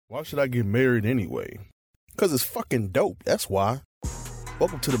Why should I get married anyway? Because it's fucking dope. That's why.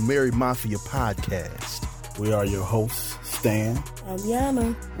 Welcome to the Married Mafia podcast. We are your hosts, Stan. I'm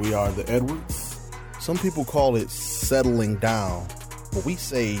Yana. We are the Edwards. Some people call it settling down, but we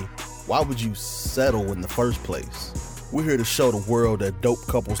say, why would you settle in the first place? We're here to show the world that dope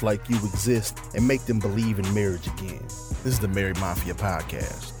couples like you exist and make them believe in marriage again. This is the Married Mafia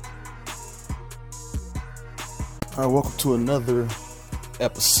podcast. All right, welcome to another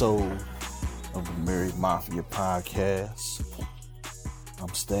episode of the Married Mafia podcast.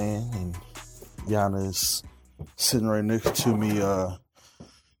 I'm Stan, and Yana is sitting right next to me,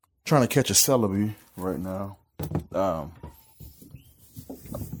 trying to catch a Celebi right now.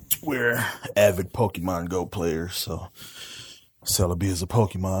 We're avid Pokemon Go players, so Celebi is a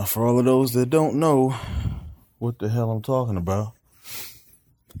Pokemon. For all of those that don't know what the hell I'm talking about,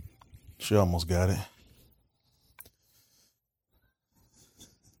 she almost got it.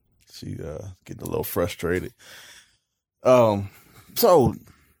 She getting a little frustrated. So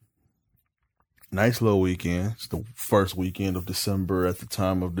nice little weekend. It's the first weekend of December at the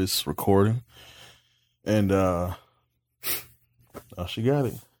time of this recording, and she got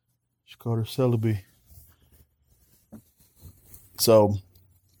it. She called her Celebi. So,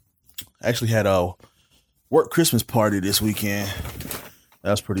 I actually had a work Christmas party this weekend.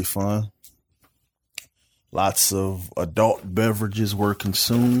 That was pretty fun. Lots of adult beverages were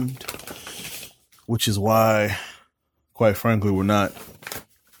consumed, which is why, quite frankly, we're not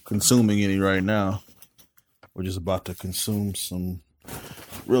consuming any right now. We're just about to consume some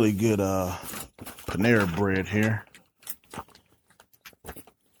really good Panera bread here.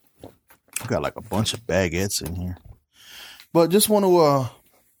 I've got like a bunch of baguettes in here, but just want to, I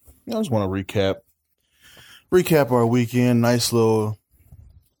just want to recap our weekend. Nice little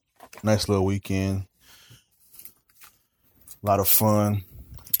weekend. A lot of fun.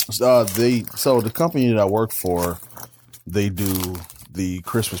 So the company that I work for, they do the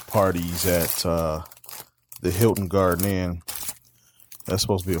Christmas parties at the Hilton Garden Inn. That's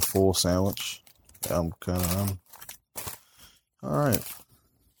supposed to be a full sandwich. All right.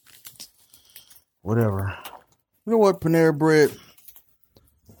 Whatever. You know what, Panera Bread?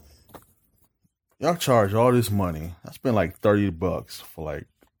 Y'all charge all this money. I spent like $30 for like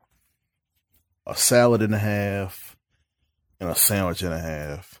a salad and a half and a sandwich and a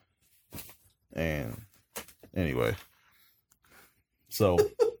half. And anyway, so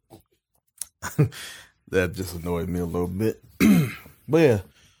that just annoyed me a little bit. But yeah,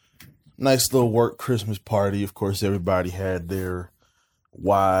 nice little work Christmas party. Of course, everybody had their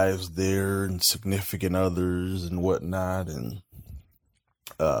wives there and significant others and whatnot. And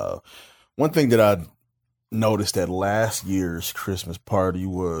one thing that I noticed at last year's Christmas party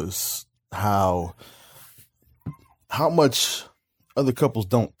was how much other couples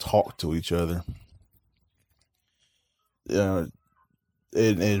don't talk to each other. It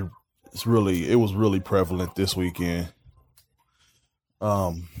was really prevalent this weekend.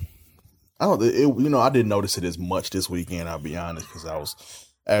 I didn't notice it as much this weekend, I'll be honest, because I was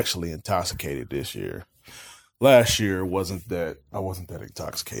actually intoxicated this year. Last year I wasn't that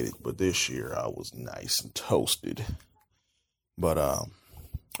intoxicated, but this year I was nice and toasted. But I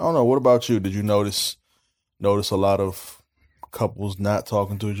don't know. What about you? Did you notice a lot of couples not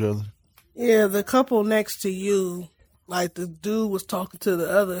talking to each other? Yeah, the couple next to you, like the dude was talking to the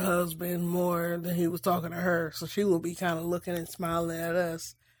other husband more than he was talking to her. So she would be kind of looking and smiling at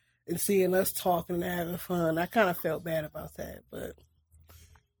us and seeing us talking and having fun. I kind of felt bad about that, but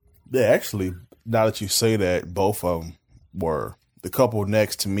yeah, actually, now that you say that, both of them were. The couple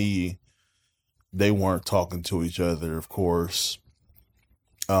next to me, they weren't talking to each other, of course.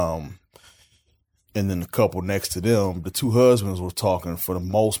 And then the couple next to them, the two husbands were talking for the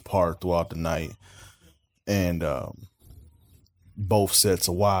most part throughout the night. And both sets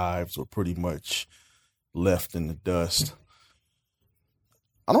of wives were pretty much left in the dust.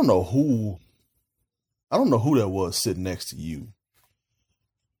 I don't know who that was sitting next to you.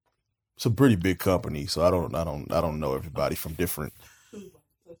 It's a pretty big company, so I don't know everybody from different.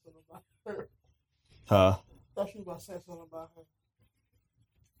 Huh? I thought you were about to say something about her.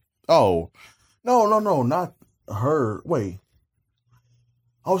 Oh, no, not her. Wait.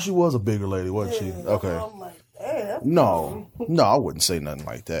 Oh, she was a bigger lady, wasn't she? Okay. I'm like, hey, No, I wouldn't say nothing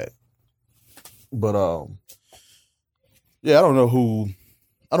like that. But yeah, I don't know who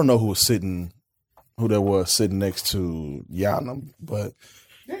was sitting next to Yana, but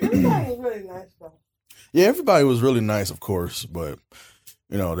everybody was really nice though. Yeah, everybody was really nice, of course, but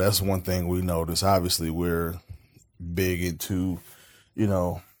that's one thing we noticed. Obviously, we're big into,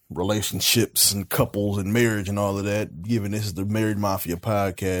 relationships and couples and marriage and all of that, given this is the Married Mafia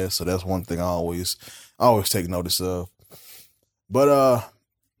podcast. So that's one thing I always take notice of. But,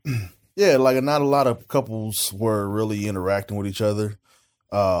 yeah, like not a lot of couples were really interacting with each other.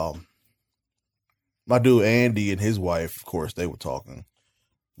 My dude Andy and his wife, of course, they were talking.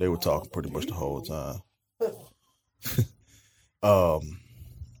 They were talking pretty much the whole time.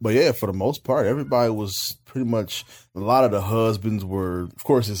 But yeah, for the most part, everybody was pretty much, a lot of the husbands were, of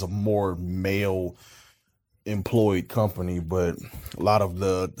course, it's a more male employed company, but a lot of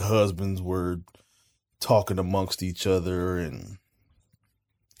the husbands were talking amongst each other. And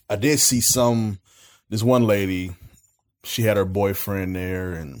I did see this one lady, she had her boyfriend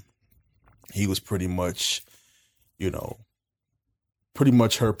there, and he was pretty much, pretty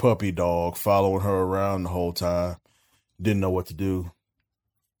much her puppy dog, following her around the whole time. Didn't know what to do.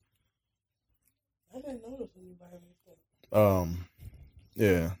 I didn't notice anybody like that.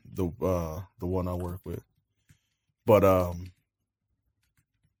 Yeah, the one I work with. But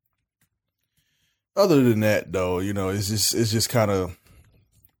other than that, though, it's just kind of,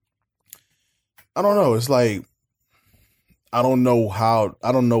 I don't know. It's like, I don't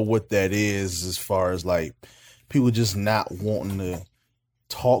know what that is as far as like people just not wanting to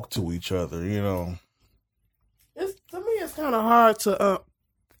talk to each other, To me, it's kind of hard to,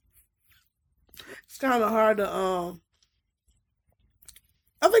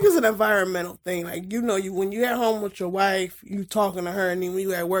 I think it's an environmental thing. Like, when you're at home with your wife, you talking to her, and then when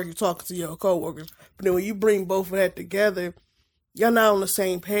you at work, you're talking to your coworkers. But then when you bring both of that together, you're not on the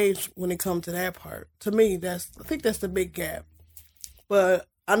same page when it comes to that part. To me, I think that's the big gap. But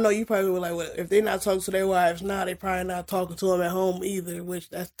I know you probably were like, well, if they're not talking to their wives now, they probably not talking to them at home either, which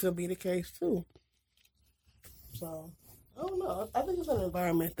that could be the case too. So, I don't know. I think it's an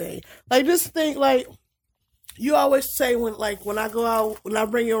environment thing. Like, just think, like, you always say when I go out, when I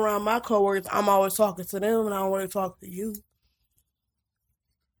bring you around my coworkers, I'm always talking to them and I don't want to talk to you.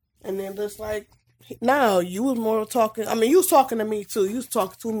 And then just like, now you was more talking, you was talking to me too. You was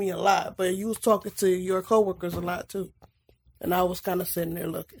talking to me a lot, but you was talking to your coworkers a lot too. And I was kind of sitting there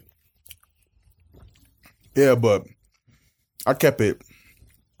looking. Yeah, but I kept it,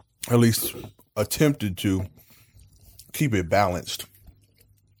 at least attempted to keep it balanced.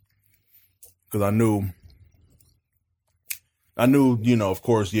 Because I knew, of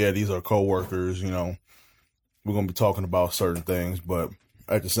course, yeah, these are coworkers, we're going to be talking about certain things, but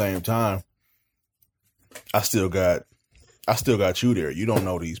at the same time, I still got you there. You don't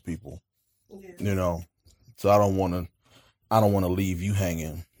know these people, so I don't want to leave you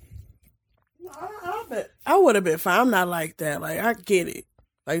hanging. I would have been fine. I'm not like that. Like, I get it.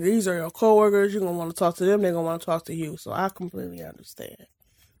 Like, these are your coworkers. You're going to want to talk to them. They're going to want to talk to you. So I completely understand.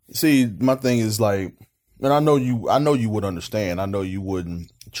 See, my thing is like, and I know you would understand. I know you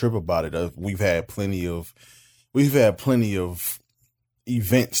wouldn't trip about it. We've had plenty of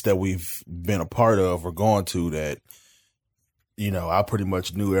events that we've been a part of or gone to that, I pretty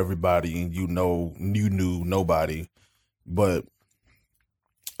much knew everybody and you knew nobody. But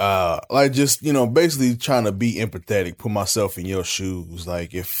like, just, basically trying to be empathetic, put myself in your shoes.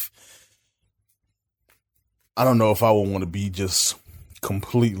 Like, I don't know if I would want to be just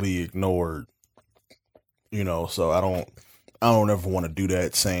completely ignored, so I don't ever want to do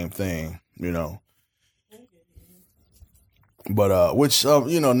that same thing, But, which,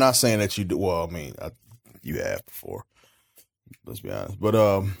 not saying that you do, well, you have before, let's be honest, but,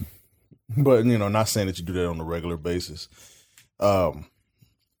 not saying that you do that on a regular basis.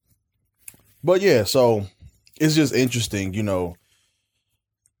 But yeah, so it's just interesting, to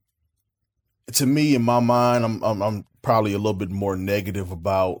me, in my mind, I'm probably a little bit more negative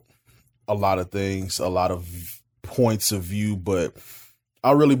about a lot of things, a lot of points of view, but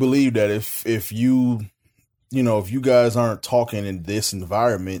I really believe that if you guys aren't talking in this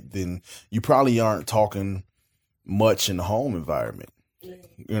environment, then you probably aren't talking much in the home environment,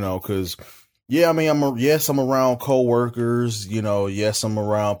 because I'm around coworkers, yes, I'm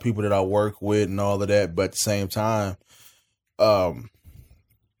around people that I work with and all of that. But at the same time, at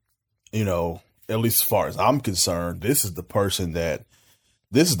least as far as I'm concerned, this is the person that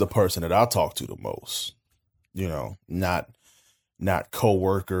I talk to the most, not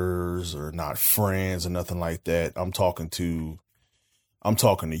coworkers or not friends or nothing like that. I'm talking to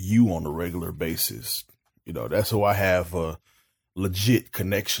you on a regular basis. That's who I have a legit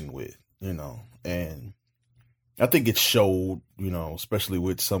connection with, and I think it showed, especially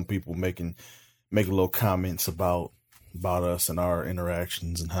with some people making little comments about us and our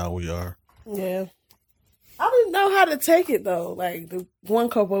interactions and how we are. Yeah. I didn't know how to take it though. Like, the one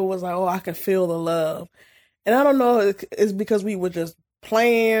couple was like, "Oh, I can feel the love." And I don't know, it's because we were just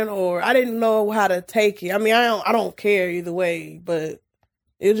playing or I didn't know how to take it. I mean, I don't care either way, but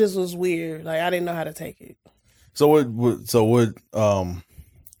it just was weird. Like I didn't know how to take it. So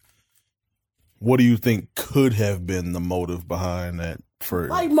what do you think could have been the motive behind that? For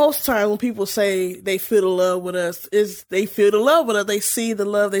like most times when people say they feel the love with us, is they feel the love with us. They see the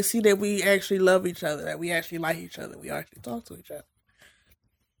love. They see that we actually love each other, that we actually like each other, we actually talk to each other.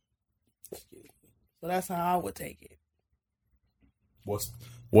 So that's how I would take it. What's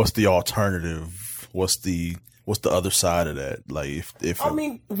the alternative? What's the other side of that? Like if I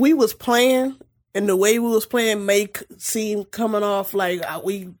mean, we was playing, and the way we was playing seem coming off like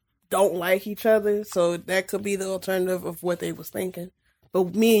we don't like each other. So that could be the alternative of what they was thinking.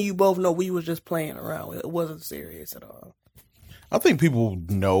 But me and you both know we was just playing around. It wasn't serious at all. I think people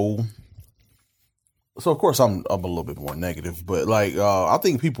know. So of course I'm a little bit more negative, but like I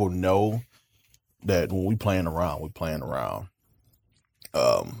think people know that when we playing around, we playing around.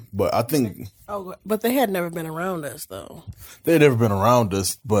 But I think but they had never been around us though. They had never been around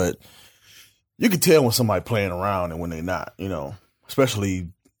us, but you can tell when somebody playing around and when they not, especially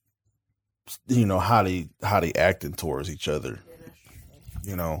how they acting towards each other.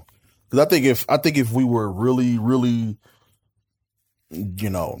 Because I think if we were really, really,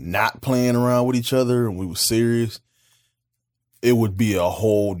 not playing around with each other and we were serious, it would be a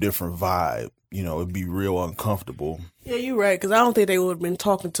whole different vibe. It'd be real uncomfortable. Yeah, you're right. Because I don't think they would have been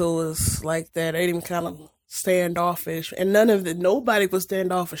talking to us like that. They didn't kind of standoffish, and nobody was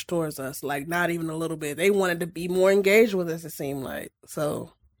standoffish towards us. Like not even a little bit. They wanted to be more engaged with us. It seemed like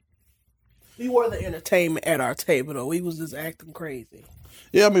so. We were the entertainment at our table, though. We was just acting crazy.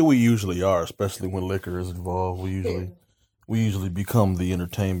 Yeah, I mean, we usually are, especially when liquor is involved. We usually become the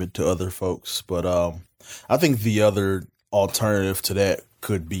entertainment to other folks. But I think the other alternative to that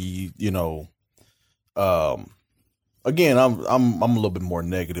could be, again, I'm a little bit more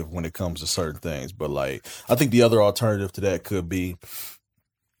negative when it comes to certain things. But like, I think the other alternative to that could be,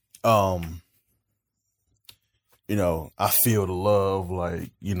 I feel the love,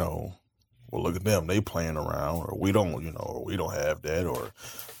 like, well, look at them, they playing around, or we don't, or we don't have that, or,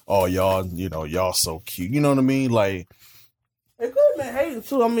 oh, y'all, y'all so cute. You know what I mean? Like, it could have been hating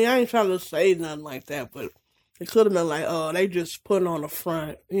too. I mean, I ain't trying to say nothing like that, but it could have been like, oh, they just putting on the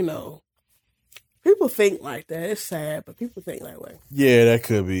front, People think like that. It's sad, but people think that way. Yeah, that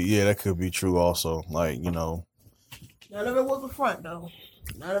could be true also. Like, None of it was the front, though.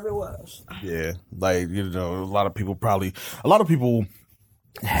 None of it was. Yeah, like, a lot of people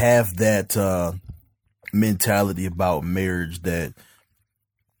have that mentality about marriage that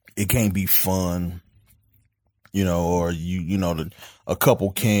it can't be fun, or a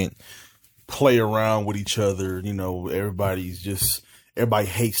couple can't play around with each other. Everybody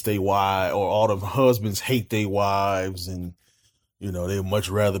hates their wife, or all the husbands hate their wives, and they much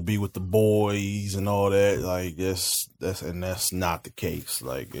rather be with the boys and all that. Like that's not the case.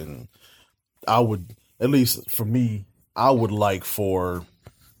 Like, and I would, at least for me, I would like for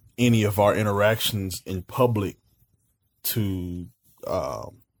any of our interactions in public to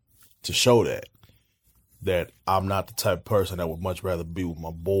show that I'm not the type of person that would much rather be with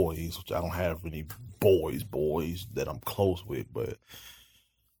my boys, which I don't have any boys that I'm close with, but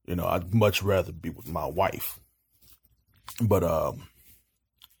I'd much rather be with my wife. But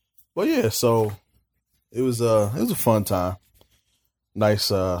yeah, so it was a fun time. Nice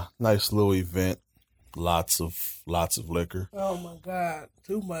little event. Lots of liquor. Oh my God,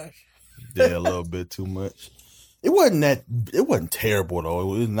 too much. Yeah, a little bit too much. It wasn't terrible though.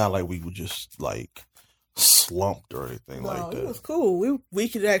 It was not like we were just like slumped or anything like that. It was cool. We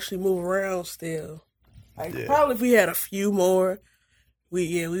could actually move around still. Like probably if we had a few more,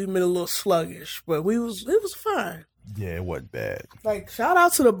 we'd been a little sluggish, but it was fine. Yeah, it wasn't bad. Like shout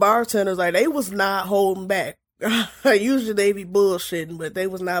out to the bartenders, like they was not holding back. Usually they be bullshitting, but they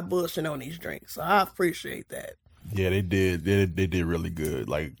was not bullshitting on these drinks, so I appreciate that. Yeah, they did. They did really good.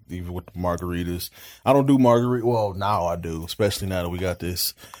 Like even with the margaritas, I don't do margarita. Well, now I do, especially now that we got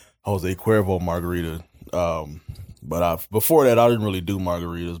this Jose Cuervo margarita. But before that, I didn't really do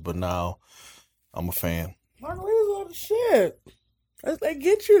margaritas, but now I'm a fan. Margaritas are the shit. They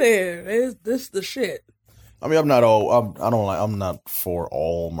get you there. This the shit. I mean, I'm not for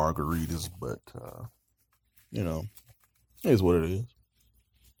all margaritas, but it is what it is.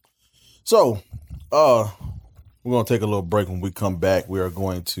 So, we're going to take a little break. When we come back, we are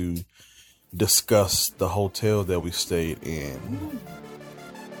going to discuss the hotel that we stayed in.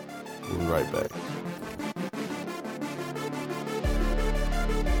 We'll be right back.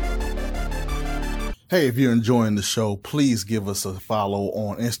 Hey, if you're enjoying the show, please give us a follow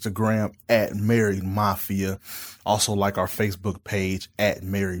on Instagram at Married Mafia. Also like our Facebook page at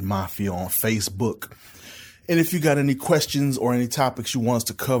Married Mafia on Facebook. And if you got any questions or any topics you want us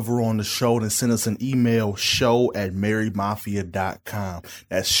to cover on the show, then send us an email, show@marriedmafia.com.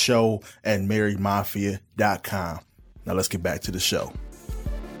 That's show@marriedmafia.com. Now let's get back to the show.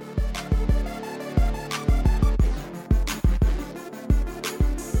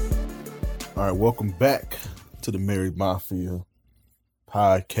 All right, welcome back to the Married Mafia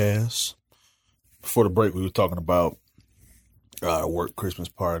podcast. Before the break, we were talking about work Christmas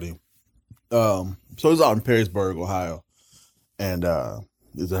party. So it was out in Perrysburg, Ohio, and it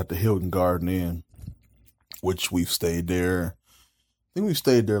was at the Hilton Garden Inn, which we've stayed there. I think we've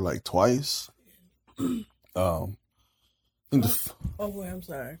stayed there like twice. I'm sorry. I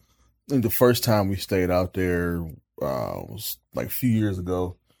think the first time we stayed out there was like a few years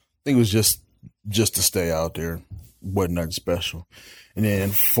ago. I think it was just to stay out there. Wasn't nothing special. And then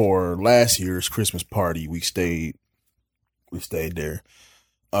for last year's Christmas party, we stayed there.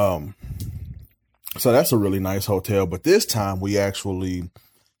 So that's a really nice hotel. But this time we actually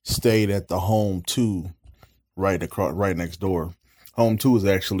stayed at the Home 2 right next door. Home 2 is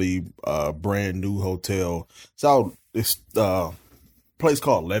actually a brand new hotel. It's a place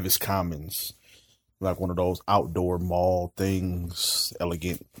called Levis Commons. Like one of those outdoor mall things,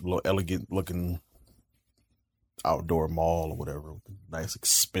 elegant looking outdoor mall or whatever. Nice,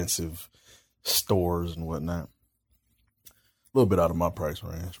 expensive stores and whatnot. A little bit out of my price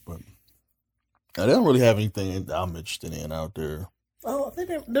range, but they don't really have anything I'm interested in out there. Oh, I think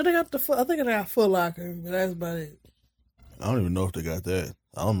they got Foot Locker, but that's about it. I don't even know if they got that.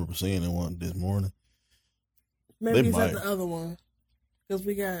 I don't remember seeing one this morning. Maybe it's at the other one because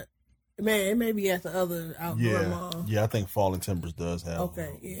we got. Man, it may be at the other outdoor mall. Yeah, I think Fallen Timbers does have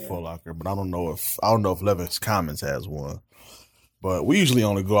Foot Locker, but I don't know if Levis Commons has one. But we usually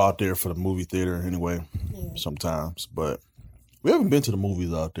only go out there for the movie theater anyway, sometimes. But we haven't been to the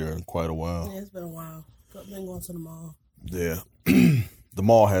movies out there in quite a while. Yeah, it's been a while. I've been going to the mall. Yeah, the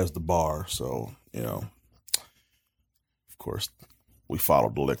mall has the bar, so of course, we follow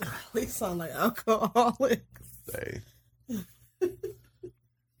the liquor. We sound like alcoholics. Hey.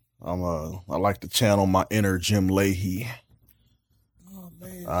 I like to channel my inner Jim Leahy. Oh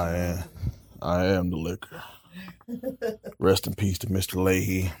man. I am the liquor. Rest in peace to Mr.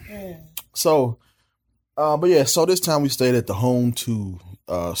 Leahy. Man. So so this time we stayed at the Home 2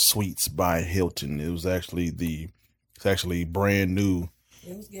 Suites by Hilton. It was actually brand new.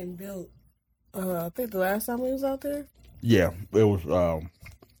 It was getting built. I think the last time we was out there. Yeah, it was. I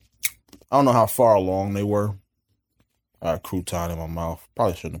don't know how far along they were. Crouton in my mouth.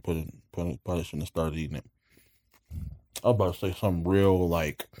 Probably shouldn't have probably shouldn't have started eating it. I was about to say something real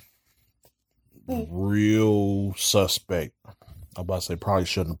suspect. I was about to say probably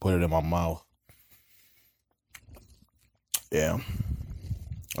shouldn't have put it in my mouth. Yeah.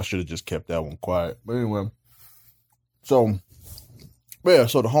 I should have just kept that one quiet. But anyway. So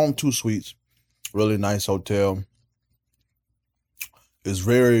the Home 2 Suites, really nice hotel. It's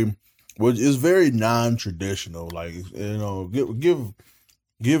very non-traditional. Like,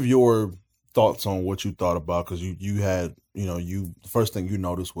 give your thoughts on what you thought about, because you had, the first thing you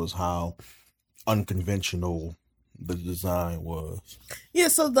noticed was how unconventional the design was. Yeah,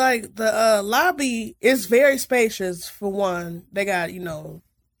 so like the lobby is very spacious for one. They got,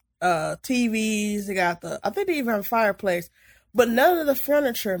 TVs, they got I think they even have a fireplace, but none of the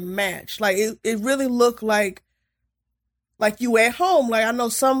furniture matched. Like it really looked like you at home. Like I know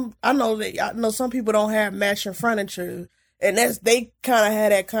some people don't have matching furniture, and they kind of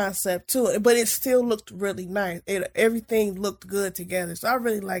had that concept too. But it still looked really nice. Everything looked good together, so I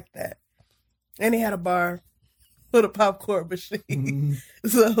really liked that. And they had a bar with a popcorn machine,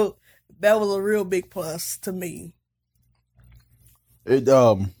 so that was a real big plus to me.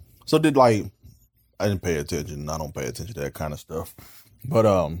 So did I didn't pay attention. I don't pay attention to that kind of stuff, but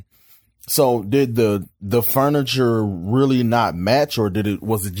so did the furniture really not match, or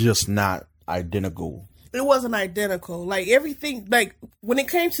was it just not identical? It wasn't identical. Like everything, like when it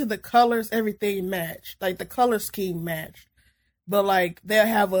came to the colors, everything matched. Like the color scheme matched. But like they'll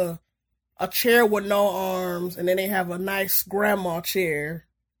have a chair with no arms, and then they have a nice grandma chair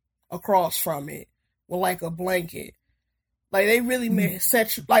across from it with like a blanket. Like they really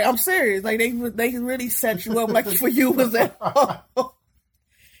set you, like I'm serious. Like they really set you up like for you was at home.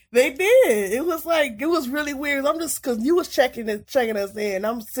 They did. It was really weird. I'm just, cause you was checking us in.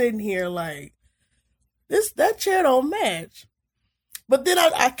 I'm sitting here like that chair don't match. But then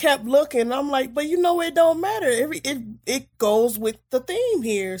I kept looking. And I'm like, but it don't matter. It goes with the theme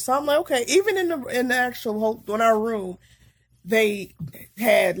here. So I'm like, okay. Even in the actual in our room, they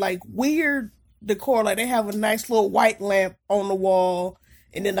had like weird decor. Like they have a nice little white lamp on the wall,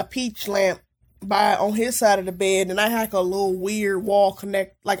 and then a peach lamp on his side of the bed. And I had a little weird wall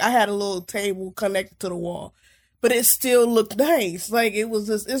I had a little table connected to the wall, but it still looked nice. Like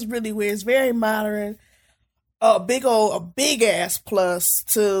it's really weird. It's very modern. A big ass plus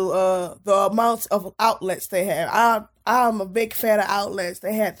to the amounts of outlets they have. I'm a big fan of outlets.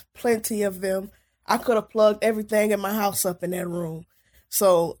 They had plenty of them. I could have plugged everything in my house up in that room.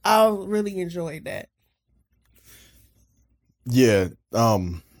 So I really enjoyed that. Yeah,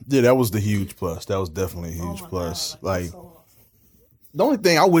 that was the huge plus. That was definitely a huge plus. God, like so awesome. The only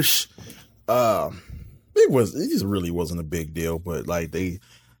thing I wish it just really wasn't a big deal, but like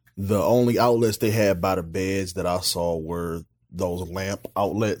the only outlets they had by the beds that I saw were those lamp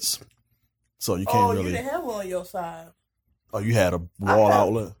outlets. So you can't really. You didn't have one on your side. Oh, you had a wall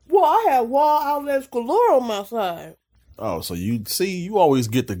outlet? Well, I had wall outlets galore on my side. Oh, so you always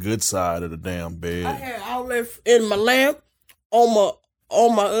get the good side of the damn bed. I had outlets in my lamp, on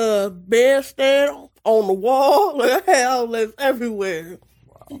my bed stand, on the wall. Like I had outlets everywhere.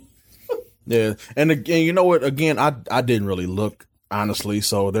 Wow. Yeah, and again, you know what? Again, I didn't really look. Honestly,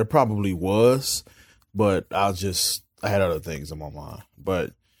 so there probably was, but I had other things in my mind.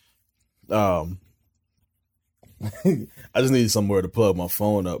 But I just needed somewhere to plug my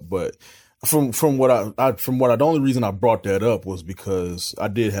phone up. But from what the only reason I brought that up was because I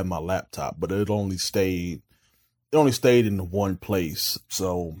did have my laptop, but it only stayed in the one place,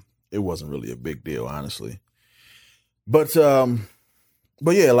 so it wasn't really a big deal, honestly. But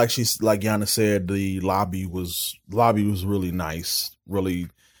yeah, like Yana said, the lobby was really nice. Really,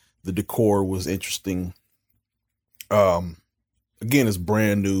 the decor was interesting. Again, it's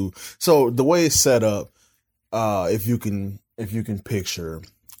brand new. So the way it's set up, if you can picture,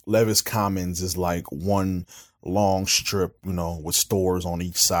 Levis Commons is like one long strip, with stores on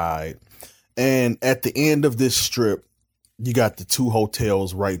each side. And at the end of this strip, you got the two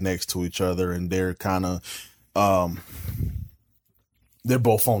hotels right next to each other, and they're kind of they're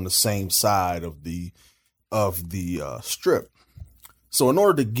both on the same side of the strip. So in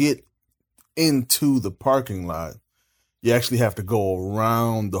order to get into the parking lot, you actually have to go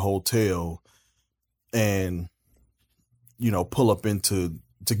around the hotel and pull into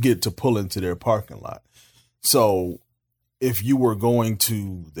their parking lot. So if you were going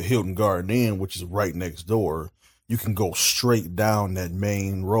to the Hilton Garden Inn, which is right next door, you can go straight down that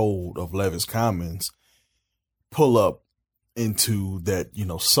main road of Levis Commons, pull up into that,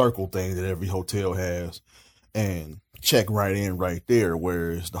 circle thing that every hotel has, and check right in right there.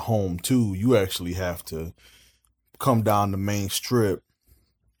 Whereas the Home 2, you actually have to come down the main strip,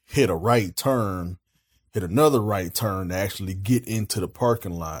 hit a right turn, hit another right turn to actually get into the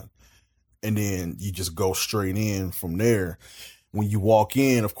parking lot. And then you just go straight in from there. When you walk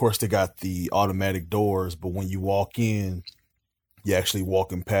in, of course, they got the automatic doors, but when you walk in, you're actually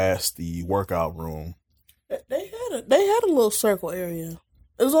walking past the workout room. They had a little circle area.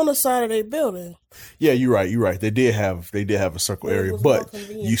 It was on the side of their building. Yeah, you're right. They did have a circle area, but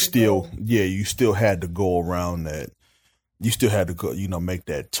you still had to go around that. You still had to go, make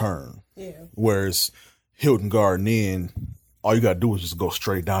that turn. Yeah. Whereas Hilton Garden Inn, all you got to do is just go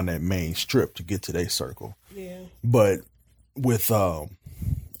straight down that main strip to get to their circle. Yeah. But with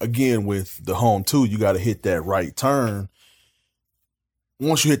with the Home 2, you got to hit that right turn.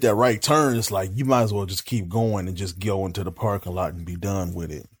 Once you hit that right turn, it's like you might as well just keep going and just go into the parking lot and be done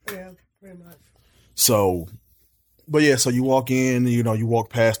with it. Yeah, pretty much. So, but yeah, so you walk in, you walk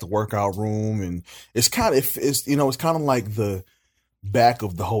past the workout room, and it's kind of like the back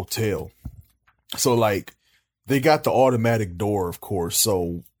of the hotel. So like they got the automatic door, of course.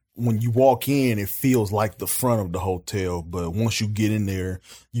 So when you walk in, it feels like the front of the hotel, but once you get in there,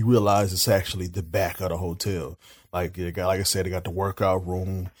 you realize it's actually the back of the hotel. Like I said, they got the workout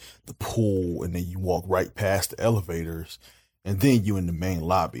room, the pool, and then you walk right past the elevators, and then you in the main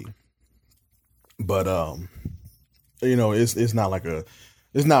lobby. But it's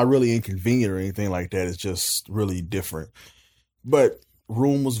not really inconvenient or anything like that. It's just really different. But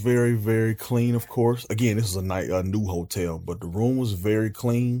room was very, very clean, of course. Again, this is a new hotel, but the room was very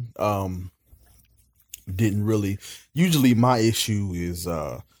clean. Usually my issue is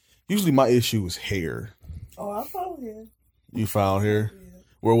hair. Oh, I found hair. You found hair? Yeah.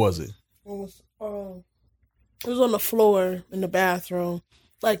 Where was it? It was on the floor in the bathroom,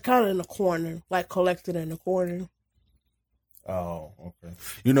 like kind of in the corner, like collected in the corner. Oh, okay.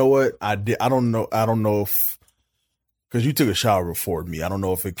 You know what? I don't know if because you took a shower before me. I don't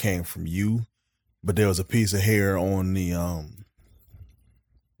know if it came from you, but there was a piece of hair on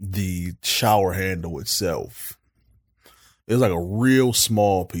the shower handle itself. It was like a real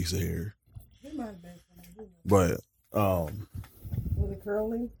small piece of hair. It might have been from you. But Was it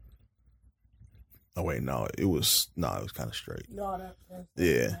curly? oh wait, no, it was kind of straight. No, that's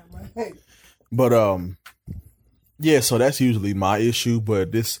Yeah. right. But yeah, so that's usually my issue,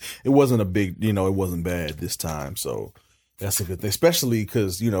 but it wasn't a big, it wasn't bad this time, so that's a good thing. Especially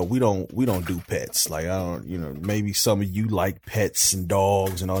because we don't do pets. Like I don't, maybe some of you like pets and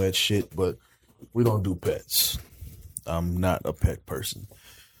dogs and all that shit, but we don't do pets. I'm not a pet person.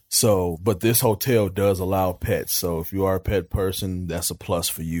 So, but this hotel does allow pets. So if you are a pet person, that's a plus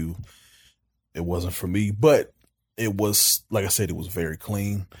for you. It wasn't for me, but it was, like I said, it was very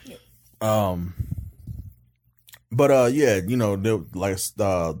clean. But yeah,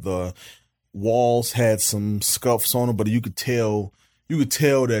 the walls had some scuffs on them, but you could tell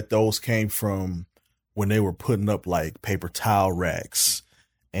that those came from when they were putting up like paper towel racks,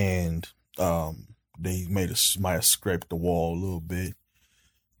 and they might have scraped the wall a little bit.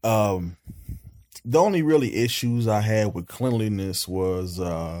 The only really issues I had with cleanliness was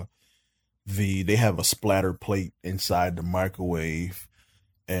they have a splatter plate inside the microwave,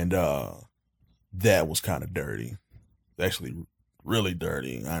 and that was kind of dirty. Actually, really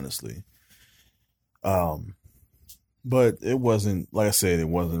dirty, honestly. But it wasn't, like I said, it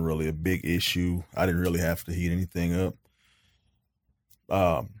wasn't really a big issue. I didn't really have to heat anything up.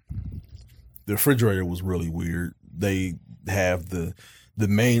 The refrigerator was really weird. They have the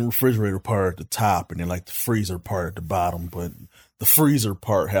main refrigerator part at the top, and then like the freezer part at the bottom. But the freezer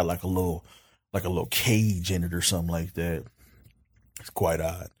part had like a little cage in it or something like that. It's quite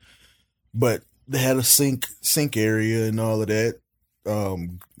odd. But they had a sink area and all of that.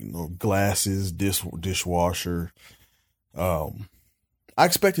 Glasses, dishwasher. I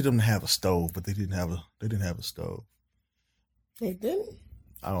expected them to have a stove, but they didn't have a stove. They didn't?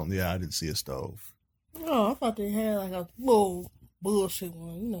 I didn't see a stove. Oh, I thought they had like a little bullshit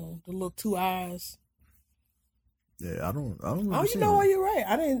one, the little 2 eyes. Yeah, I don't Oh, what? You're right.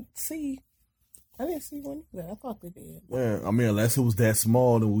 I didn't see one either. I thought they did. Yeah, I mean, unless it was that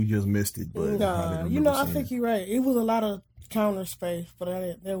small, then we just missed it. But I think you're right. It was a lot of counter space, but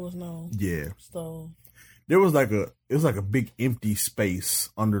there was no stove. There was like a big empty space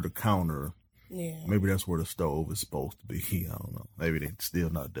under the counter. Yeah, maybe that's where the stove is supposed to be. I don't know. Maybe they're still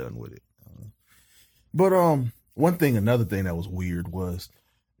not done with it. But another thing that was weird was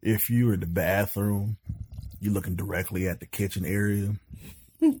if you were in the bathroom, you're looking directly at the kitchen area.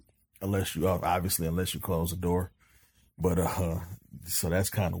 Unless you close the door. But, so that's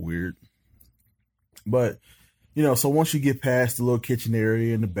kind of weird. But, so once you get past the little kitchen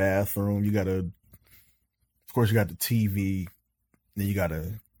area in the bathroom, you got the TV, then you got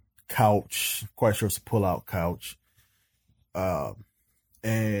a couch, quite sure it's a pull-out couch.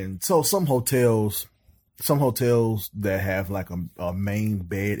 And so some hotels that have like a main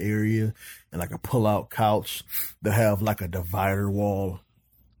bed area and like a pull-out couch, they have like a divider wall,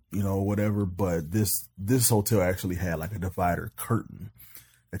 whatever. But this hotel actually had like a divider curtain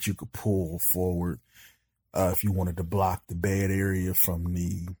that you could pull forward if you wanted to block the bed area from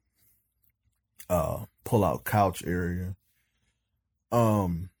the pull-out couch area.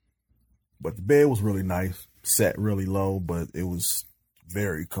 But the bed was really nice, sat really low, but it was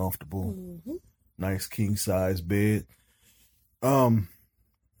very comfortable. Mm-hmm. Nice king size bed. And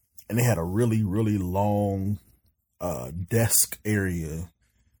they had a really, really long desk area.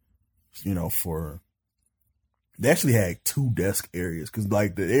 They actually had 2 desk areas, because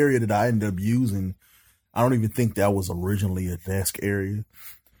like the area that I ended up using, I don't even think that was originally a desk area.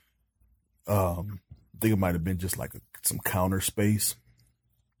 I think it might have been just like some counter space.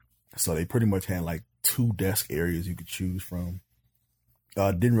 So they pretty much had like 2 desk areas you could choose from.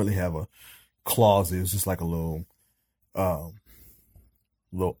 Didn't really have a closet. It was just like a little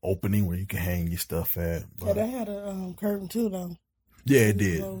opening where you can hang your stuff at. But, yeah, they had a curtain too, though. Yeah, it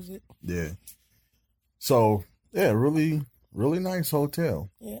did. Yeah. So yeah, really, really nice hotel.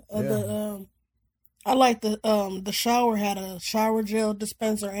 Yeah. I like the shower had a shower gel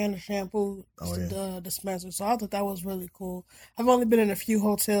dispenser and a shampoo dispenser, so I thought that was really cool. I've only been in a few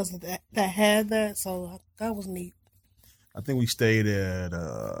hotels that had that, so that was neat. I think we stayed at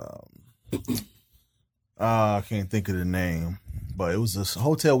I can't think of the name, but it was this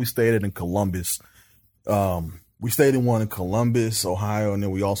hotel we stayed at in Columbus. We stayed in one in Columbus, Ohio, and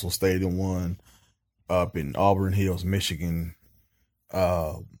then we also stayed in one up in Auburn Hills, Michigan.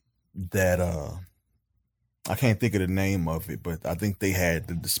 I can't think of the name of it, but I think they had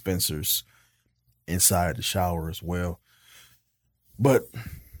the dispensers inside the shower as well. But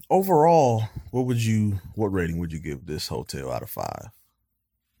overall, what rating would you give this hotel out of 5?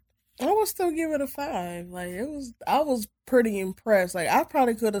 I would still give it a 5. Like I was pretty impressed. Like I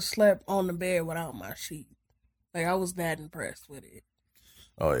probably could have slept on the bed without my sheet. Like I was that impressed with it.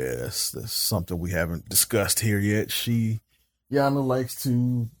 Oh yeah, that's something we haven't discussed here yet. Yana likes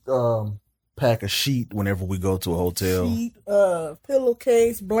to pack a sheet whenever we go to a hotel. Sheet,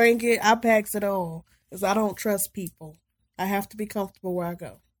 pillowcase, blanket. I packs it all because I don't trust people. I have to be comfortable where I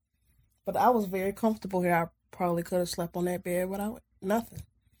go. But I was very comfortable here. I probably could have slept on that bed without nothing.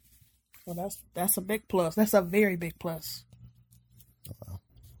 So that's a big plus. That's a very big plus.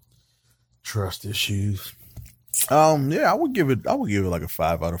 Trust issues. Yeah, I would give it like a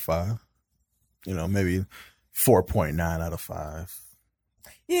 5 out of 5. You know, maybe 4.9 out of 5.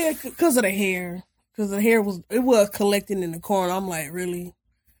 Yeah, because of the hair. Because the hair was collecting in the corner. I'm like, really?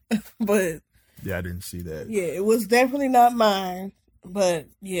 But yeah, I didn't see that. Yeah, it was definitely not mine. But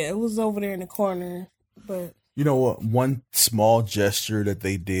yeah, it was over there in the corner. But you know what? One small gesture that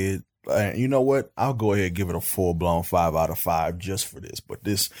they did. You know what? I'll go ahead and give it a full-blown 5 out of 5 just for this. But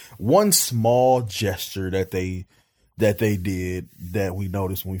this one small gesture that they did that we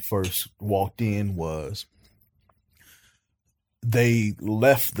noticed when we first walked in was they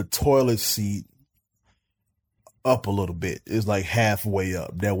left the toilet seat up a little bit. It's like halfway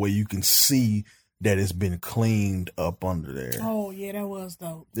up. That way you can see that it's been cleaned up under there. Oh, yeah, that was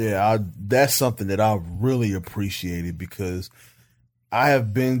dope. Yeah, that's something that I really appreciated because I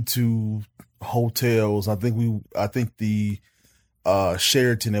have been to hotels. I think the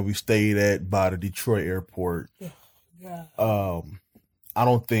Sheraton that we stayed at by the Detroit airport. Yeah. I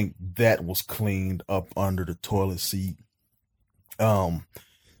don't think that was cleaned up under the toilet seat.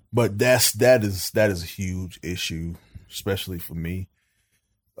 But that is a huge issue, especially for me.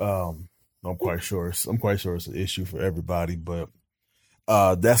 I'm quite sure it's an issue for everybody, but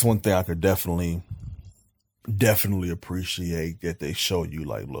that's one thing I could definitely appreciate that they show you,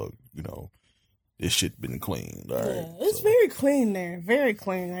 like, look, you know, this shit been cleaned. All right. Yeah, it's very clean there. Very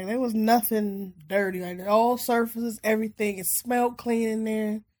clean. Like there was nothing dirty. Like all surfaces, everything. It smelled clean in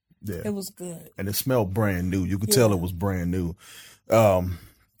there. Yeah. It was good. And it smelled brand new. You could tell it was brand new.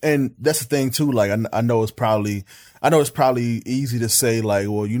 And that's the thing too. Like I know it's probably easy to say like,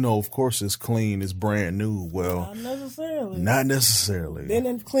 well, you know, of course it's clean, it's brand new. Well, not necessarily.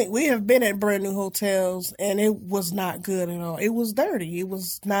 We have been at brand new hotels and it was not good at all. It was dirty. It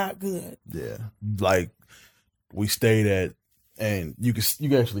was not good. Yeah, like we stayed at, and you can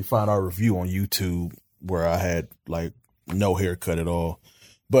actually find our review on YouTube where I had like no haircut at all,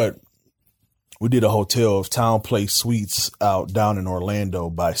 but we did a hotel of Town Place Suites out down in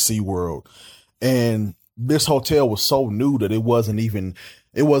Orlando by SeaWorld. And this hotel was so new that it wasn't even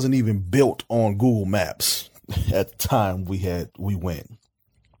built on Google Maps at the time we went.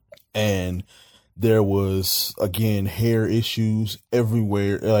 And there was, again, hair issues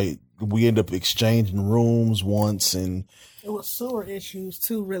everywhere. Like we ended up exchanging rooms once, and it was sewer issues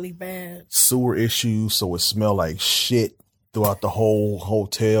too, really bad. Sewer issues, so it smelled like shit throughout the whole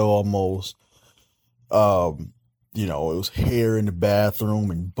hotel almost. You know, it was hair in the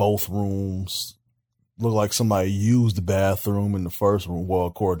bathroom in both rooms. Looked like somebody used the bathroom in the first room. Well,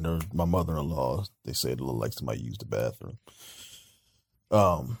 according to my mother-in-law, they said it looked like somebody used the bathroom.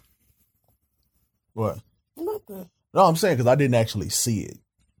 What? Nothing. No, I'm saying because I didn't actually see it.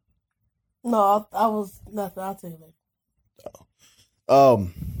 No, I was nothing. I'll tell you later. I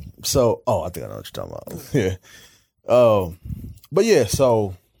think I know what you're talking about. Yeah. But yeah,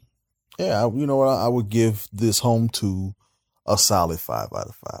 so yeah, you know what? I would give this home to a solid 5 out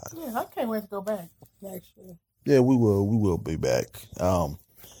of 5. Yeah, I can't wait to go back. Actually. Yeah, we will be back.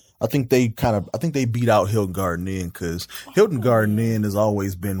 I think they beat out Hilton Garden Inn because Hilton Garden Inn has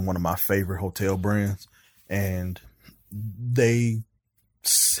always been one of my favorite hotel brands, and they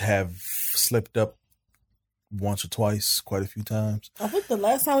have slipped up once or twice, quite a few times. I think the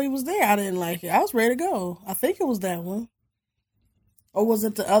last time he was there, I didn't like it. I was ready to go. I think it was that one. Or was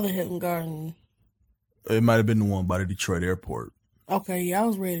it the other Hilton Garden? It might have been the one by the Detroit airport. Okay, yeah, I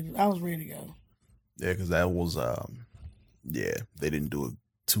was ready to go. Yeah, because that was, they didn't do a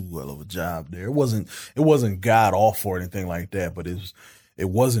too well of a job there. It wasn't god awful or anything like that, but it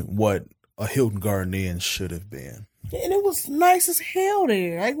wasn't what a Hilton Garden Inn should have been. And it was nice as hell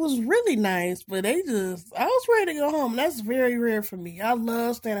there. It was really nice, but I was ready to go home. That's very rare for me. I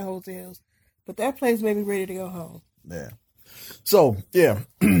love staying in hotels, but that place made me ready to go home. Yeah. So, yeah,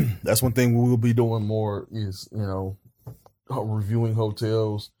 that's one thing we will be doing more is, you know, reviewing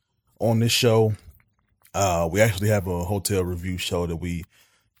hotels on this show. We actually have a hotel review show that we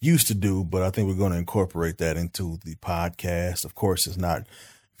used to do, but I think we're going to incorporate that into the podcast. Of course, it's not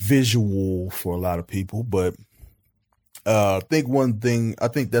visual for a lot of people, but I think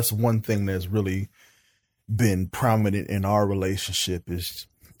that's one thing that's really been prominent in our relationship is,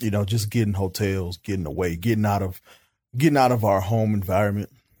 just getting hotels, getting away, getting out of our home environment.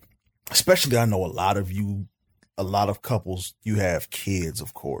 Especially, I know a lot of couples, you have kids,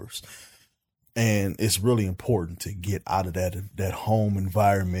 of course. And it's really important to get out of that home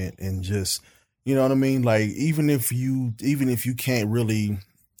environment and just, you know what I mean? Like, even if you can't really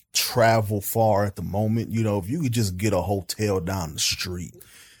travel far at the moment, if you could just get a hotel down the street,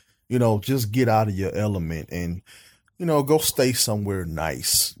 just get out of your element and, go stay somewhere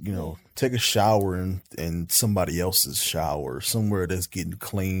nice, take a shower in somebody else's shower, somewhere that's getting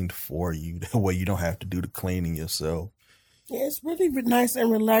cleaned for you. That way you don't have to do the cleaning yourself. Yeah, it's really nice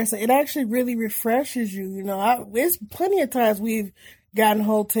and relaxing. It actually really refreshes you. It's plenty of times we've gotten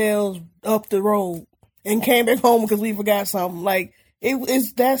hotels up the road and came back home because we forgot something. Like,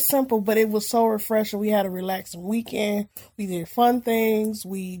 it's that simple, but it was so refreshing. We had a relaxing weekend. We did fun things.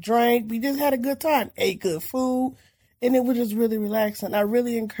 We drank. We just had a good time. Ate good food. And it was just really relaxing. I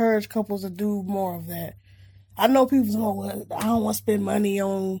really encourage couples to do more of that. I know people say, I don't want to spend money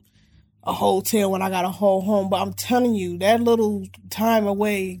on a hotel when I got a whole home, but I'm telling you, that little time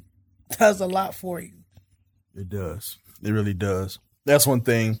away does a lot for you. It does. It really does. That's one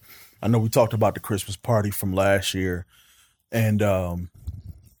thing. I know we talked about the Christmas party from last year, and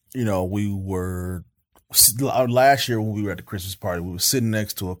we were last year when we were at the Christmas party, we were sitting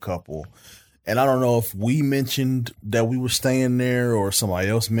next to a couple, and I don't know if we mentioned that we were staying there or somebody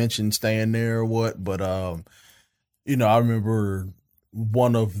else mentioned staying there or what, but I remember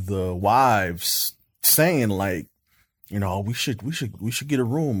one of the wives saying, like, we should get a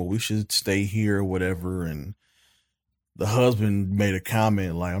room, or we should stay here or whatever. And the husband made a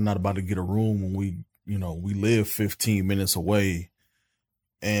comment like, I'm not about to get a room when we live 15 minutes away.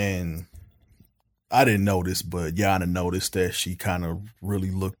 And I didn't notice, but Yana noticed that she kind of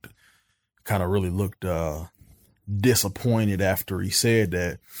really looked disappointed after he said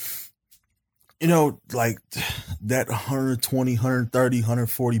that. Like that $120, $130,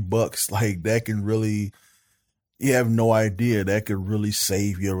 $140, like that can really, you have no idea, that could really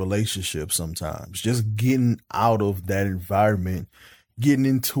save your relationship sometimes. Just getting out of that environment, getting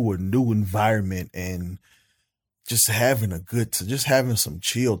into a new environment and just having some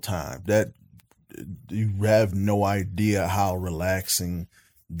chill time, that you have no idea how relaxing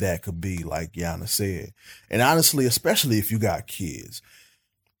that could be, like Yana said. And honestly, especially if you got kids.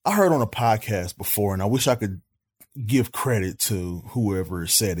 I heard on a podcast before, and I wish I could give credit to whoever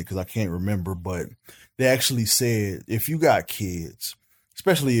said it because I can't remember, but they actually said if you got kids,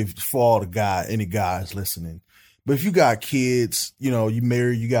 especially if for all any guys listening, but if you got kids, you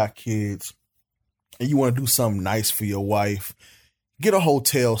married, you got kids, and you want to do something nice for your wife, get a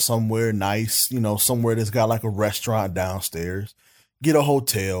hotel somewhere nice, somewhere that's got like a restaurant downstairs. Get a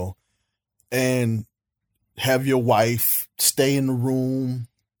hotel and have your wife stay in the room.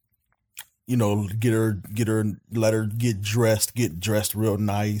 Let her get dressed real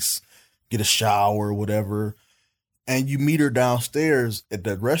nice, get a shower, whatever. And you meet her downstairs at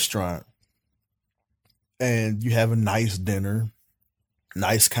that restaurant and you have a nice dinner,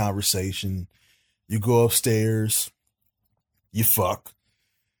 nice conversation. You go upstairs, you fuck,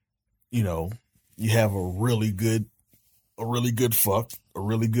 you have a really good fuck, a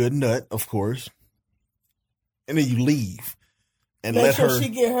really good nut, of course. And then you leave. And make sure she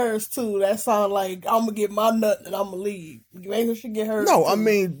get hers too. That sound like I'm gonna get my nut and I'm gonna leave. Make sure she get hers. No, too.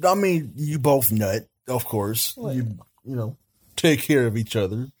 I mean, you both nut, of course. What? You take care of each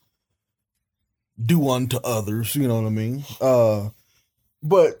other, do unto others. You know what I mean?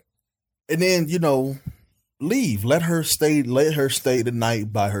 But and then leave. Let her stay the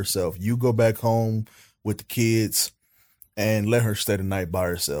night by herself. You go back home with the kids, and let her stay the night by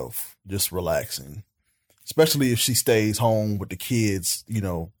herself, just relaxing. Especially if she stays home with the kids,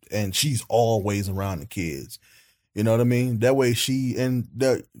 and she's always around the kids. You know what I mean? That way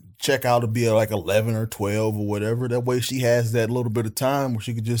the checkout will be like 11 or 12 or whatever. That way she has that little bit of time where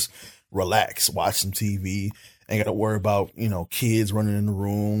she could just relax, watch some TV, ain't got to worry about, kids running in the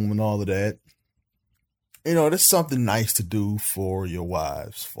room and all of that. That's something nice to do for your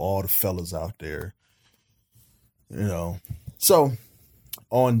wives, for all the fellas out there. So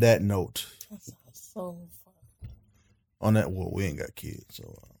on that note, that sounds so fun. On that, well, we ain't got kids,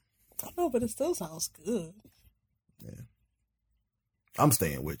 so. I know, but it still sounds good. Yeah. I'm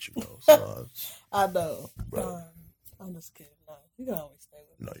staying with you, though. So, I know. I'm just kidding. No, you can always stay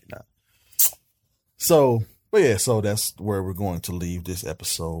with me. No, you're not. So, But yeah, so that's where we're going to leave this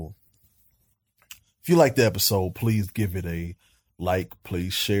episode. If you like the episode, please give it a like.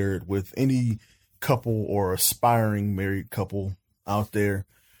 Please share it with any couple or aspiring married couple out there.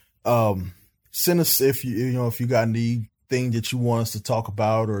 Send us if you got anything that you want us to talk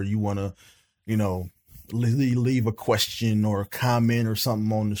about, or you want to, leave a question or a comment or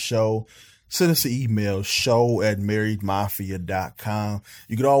something on the show. Send us an email, show@marriedmafia.com.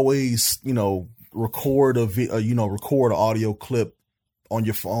 You could always, record an audio clip on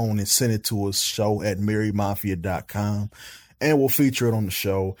your phone and send it to us, show@marriedmafia.com, and we'll feature it on the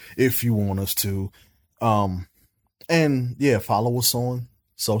show if you want us to. And yeah, follow us on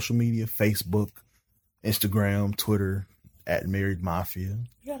social media, Facebook, Instagram, Twitter, @marriedmafia.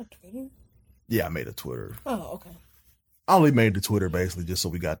 You got a Twitter? Yeah, I made a Twitter. Oh, okay. I only made the Twitter basically just so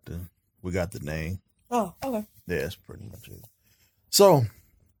we got the name. Oh, okay. Yeah, that's pretty much it. So,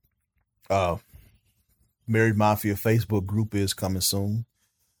 Married Mafia Facebook group is coming soon.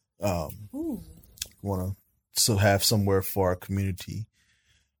 Want to have somewhere for our community.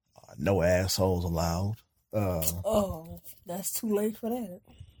 No assholes allowed. That's too late for that.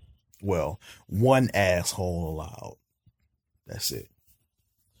 Well, one asshole allowed. That's it.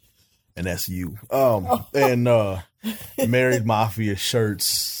 And that's you. And Married Mafia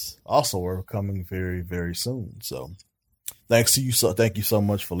shirts also are coming very, very soon. So thank you so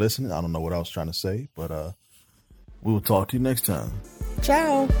much for listening. I don't know what I was trying to say, but we will talk to you next time.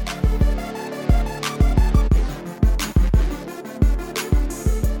 Ciao.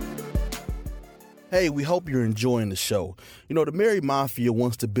 Hey, we hope you're enjoying the show. The Married Mafia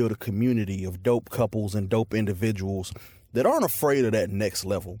wants to build a community of dope couples and dope individuals that aren't afraid of that next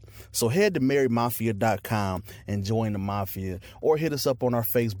level. So head to marriedmafia.com and join the Mafia, or hit us up on our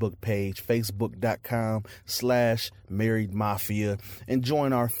Facebook page, facebook.com/marriedmafia, and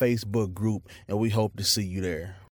join our Facebook group, and we hope to see you there.